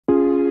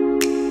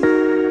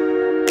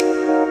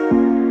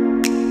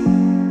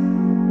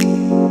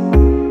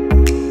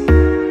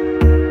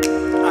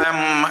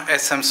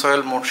SM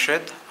Soel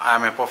Murshid. I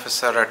am a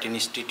professor at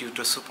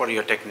Instituto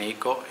Superior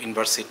Técnico,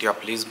 University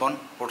of Lisbon,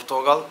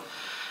 Portugal.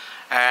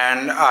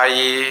 And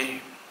I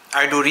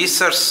do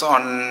research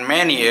on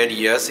many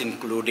areas,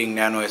 including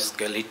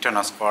nanoskeleton,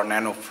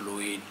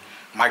 nanofluid,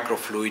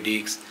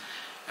 microfluidics,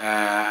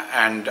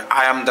 and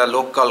I am the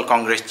local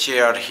Congress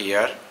chair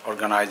here,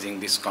 organizing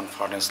this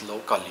conference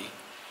locally.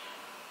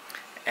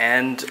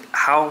 And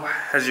how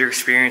has your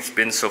experience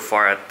been so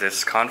far at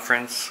this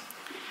conference?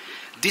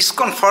 This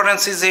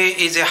conference is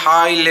a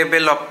high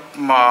level of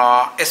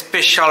a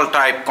special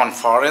type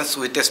conference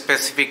with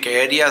specific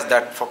areas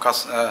that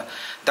focus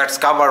that's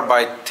covered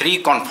by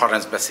 3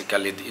 conferences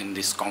basically in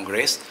this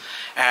congress,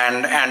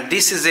 and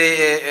this is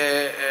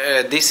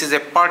a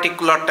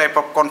particular type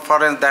of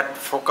conference that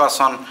focus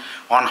on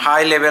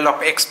high level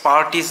of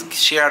expertise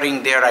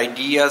sharing their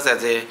ideas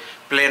as a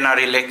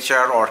plenary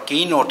lecture or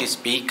keynote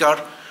speaker.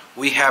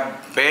 We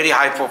have very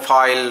high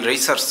profile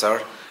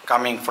researchers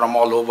coming from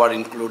all over,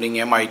 including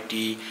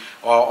MIT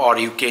or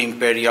UK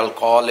Imperial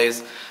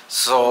College.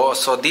 So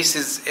this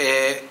is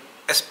a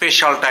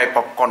special type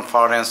of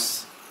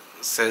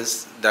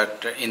conferences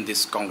that in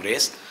this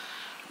Congress.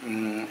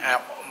 And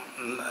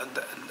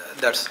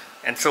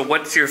so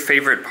what's your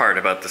favorite part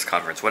about this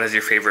conference? What is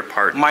your favorite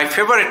part? My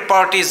favorite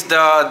part is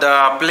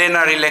the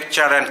plenary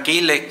lecture and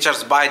key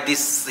lectures by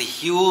this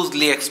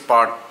hugely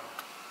expert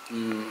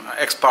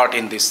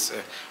in this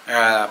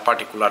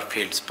particular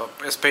fields,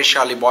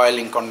 especially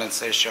boiling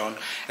condensation,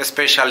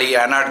 especially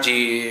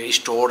energy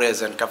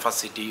storage and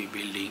capacity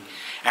building,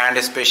 and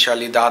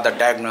especially the other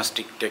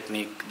diagnostic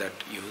technique that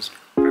used.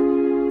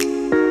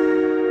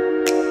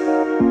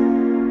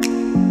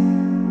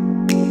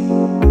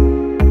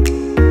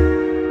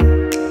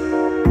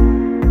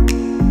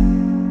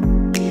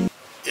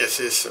 Yes,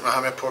 it's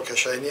Mohamed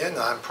Pourkashanian.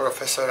 I'm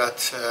professor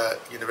at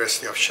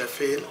University of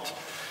Sheffield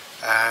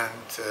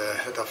and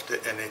head of the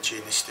Energy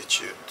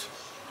Institute.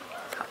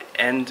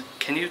 And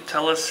can you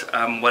tell us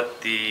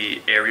what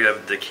the area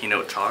of the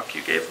keynote talk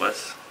you gave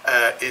was?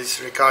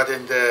 Is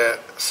regarding the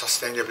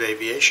sustainable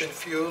aviation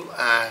fuel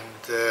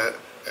and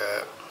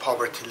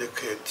poverty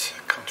liquid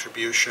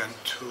contribution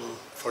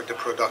for the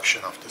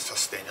production of the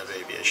sustainable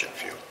aviation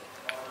fuel.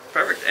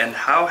 Perfect. And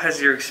how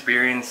has your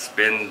experience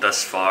been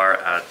thus far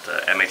at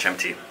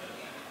MHMT?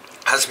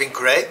 Has been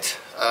great.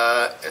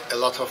 A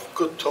lot of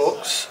good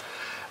talks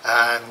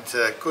and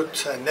good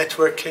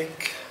networking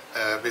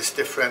with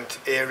different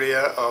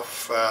area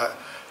of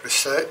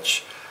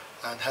research,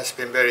 and has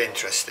been very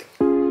interesting.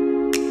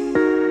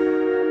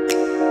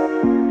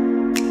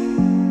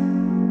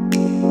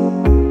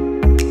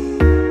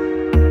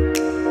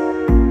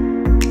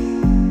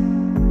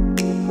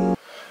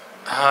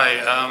 Hi,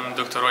 I'm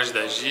Dr. Wajid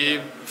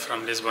Ajib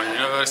from Lisbon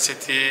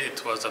University.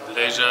 It was a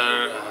pleasure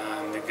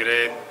and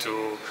great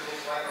to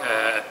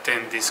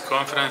attend this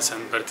conference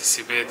and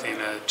participate in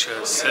a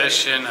chair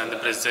session and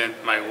present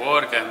my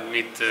work and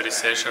meet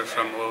researchers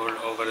from all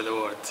over the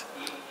world.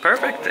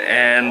 Perfect.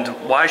 And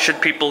why should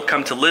people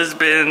come to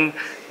Lisbon?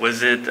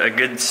 Was it a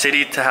good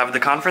city to have the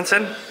conference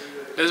in?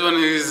 Lisbon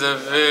is a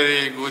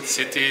very good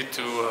city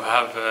to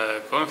have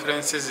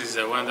conferences. It's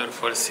a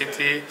wonderful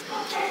city,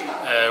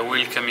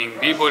 welcoming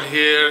people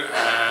here,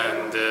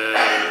 and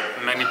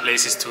many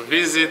places to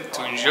visit,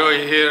 to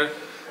enjoy here,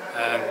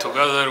 and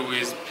together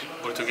with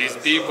Portuguese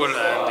people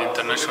and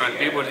international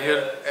people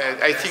here.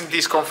 I think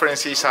this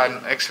conference is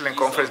an excellent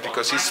conference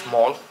because it's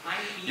small.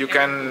 You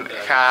can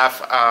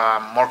have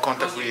more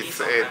contact with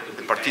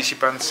the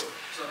participants.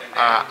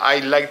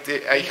 I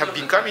have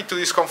been coming to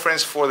this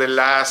conference for the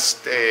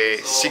last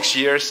 6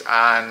 years,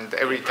 and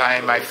every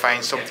time I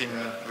find something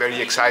very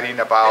exciting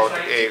about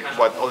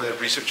what other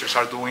researchers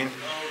are doing,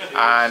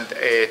 and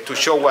to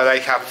show what I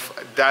have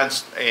done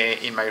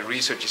in my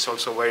research is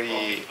also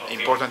very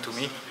important to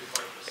me.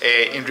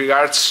 In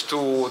regards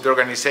to the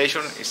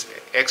organization, it's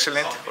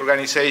excellent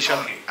organization,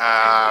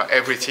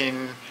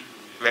 everything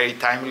very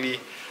timely,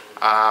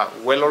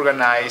 well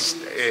organized,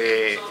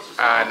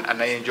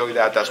 and I enjoy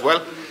that as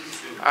well.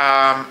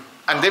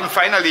 And then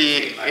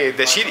finally,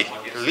 the city.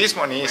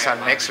 Lisbon is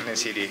an excellent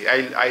city.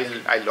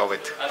 I love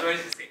it.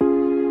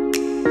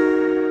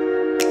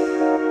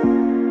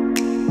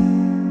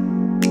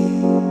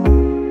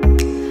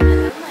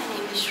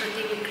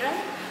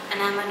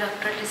 I'm a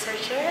doctoral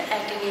researcher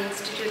at the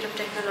Institute of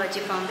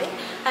Technology, Bombay.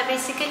 I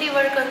basically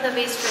work on the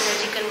waste to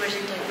energy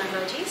conversion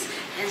technologies,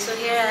 and so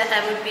here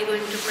I would be going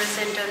to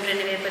present on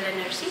renewable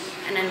energy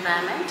and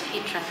environment,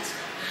 heat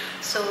transfer.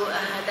 So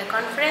the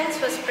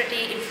conference was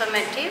pretty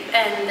informative,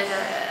 and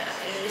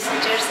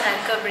researchers are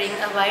covering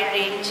a wide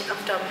range of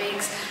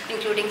topics,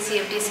 including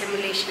CFD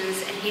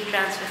simulations and heat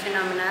transfer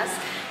phenomena,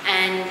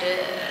 and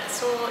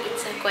so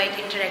it's a quite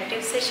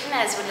interactive session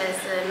as well as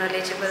a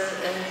knowledgeable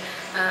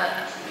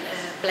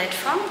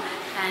platform.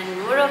 And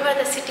moreover,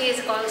 the city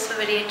is also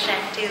very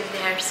attractive.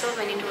 There are so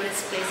many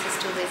tourist places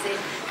to visit,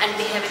 and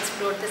we have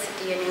explored the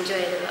city and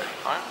enjoyed it a lot.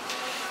 Hi,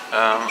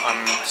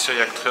 I'm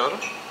Cyriac Triol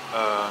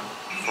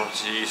for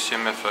the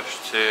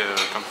CMF-HT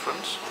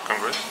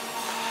Congress.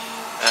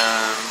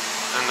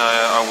 and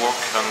I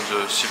work on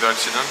the severe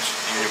accident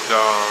in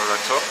nuclear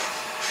reactor,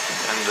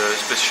 and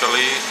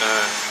especially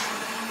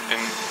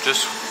in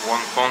just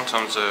one point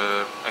on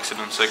the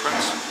accident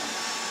sequence.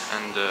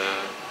 And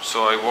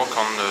so I work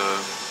on the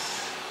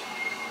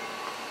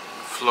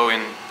flow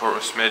in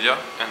porous media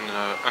and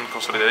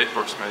unconsolidated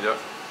porous media,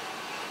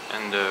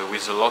 and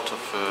with a lot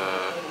of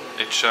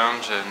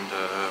exchange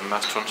and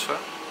mass transfer.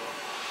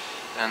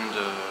 And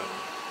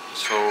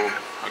so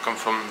I come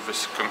from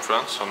this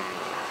conference on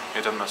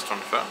heat and mass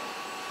transfer,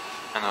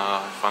 and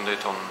I found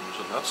it on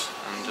the nuts,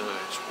 and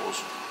it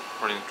was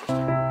really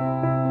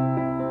interesting.